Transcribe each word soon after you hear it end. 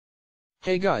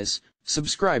Hey guys,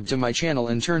 subscribe to my channel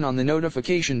and turn on the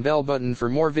notification bell button for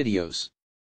more videos.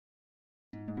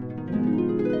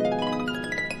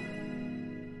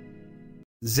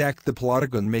 Zack the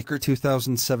Plotagon Maker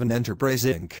 2007 Enterprise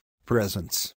Inc.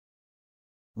 presents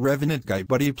Revenant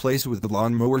Guybuddy plays with the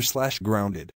lawnmower /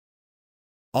 grounded.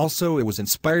 Also it was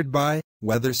inspired by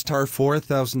WeatherStar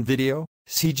 4000 video,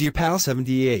 CGPal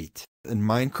 78, and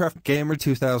Minecraft Gamer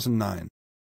 2009.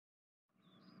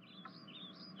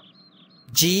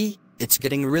 Gee, it's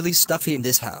getting really stuffy in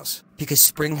this house, because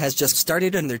spring has just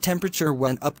started and their temperature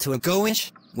went up to a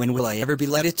go-ish. When will I ever be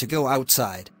let it to go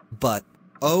outside? But,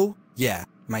 oh, yeah,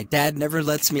 my dad never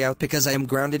lets me out because I am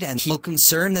grounded and he'll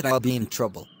concern that I'll be in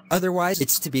trouble. Otherwise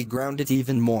it's to be grounded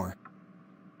even more.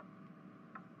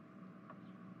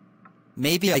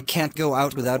 Maybe I can't go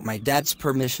out without my dad's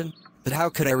permission, but how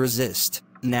could I resist?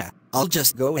 Nah, I'll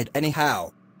just go it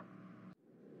anyhow.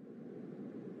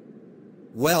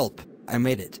 Welp, I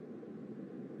made it.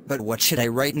 But what should I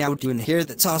right now do in here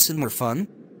that's awesome or fun?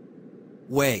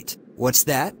 Wait, what's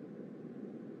that?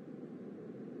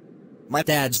 My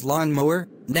dad's lawnmower?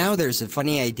 Now there's a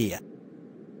funny idea.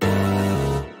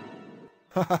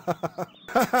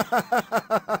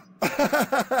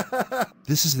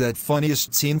 This is that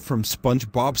funniest scene from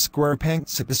SpongeBob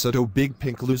SquarePants episode Oh Big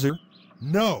Pink Loser?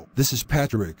 No, this is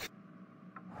Patrick.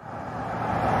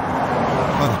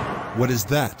 What is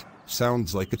that?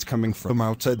 Sounds like it's coming from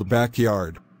outside the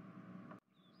backyard.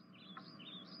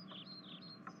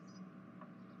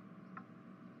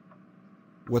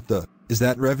 What the? Is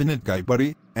that Revenant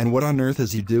Guybuddy? And what on earth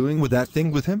is he doing with that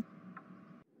thing with him?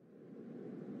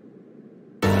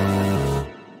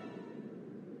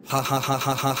 Ha ha ha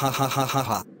ha ha ha ha ha ha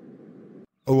ha.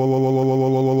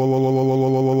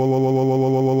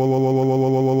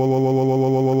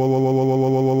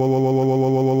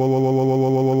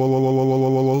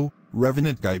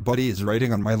 Revenant Guybuddy is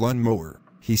riding on my lawnmower.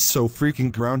 He's so freaking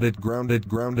grounded.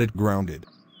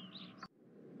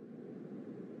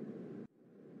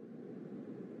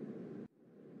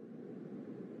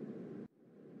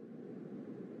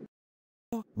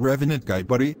 Revenant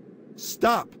Guybuddy,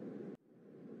 stop!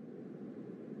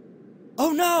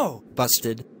 Oh no!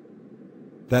 Busted.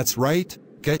 That's right,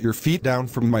 get your feet down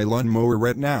from my lawnmower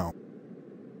right now.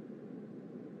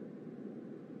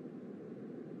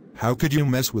 How could you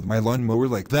mess with my lawnmower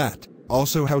like that?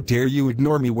 Also, how dare you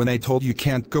ignore me when I told you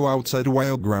can't go outside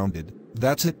while grounded?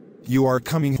 That's it, you are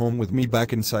coming home with me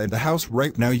back inside the house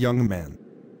right now, young man.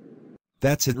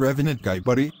 That's it, Revenant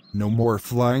Guybuddy, no more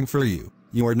flying for you.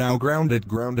 You are now grounded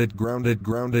for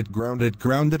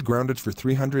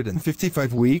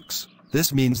 355 weeks.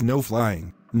 This means no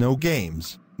flying, no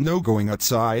games, no going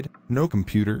outside, no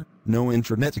computer, no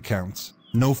intranet accounts,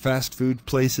 no fast food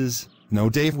places, no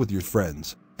date with your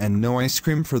friends, and no ice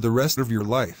cream for the rest of your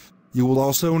life. You will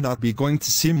also not be going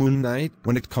to see Moon Knight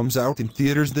when it comes out in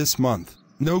theaters this month.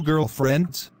 No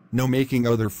girlfriends, no making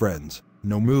other friends,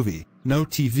 no movie, no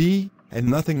TV, and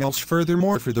nothing else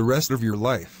furthermore for the rest of your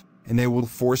life. And they will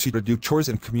force you to do chores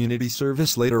and community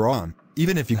service later on,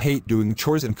 even if you hate doing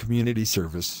chores and community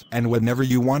service, and whenever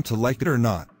you want to like it or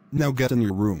not. Now get in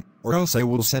your room, or else I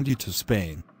will send you to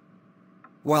Spain.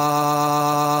 Wah!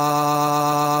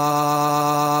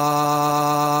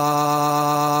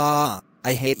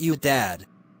 I hate you, Dad.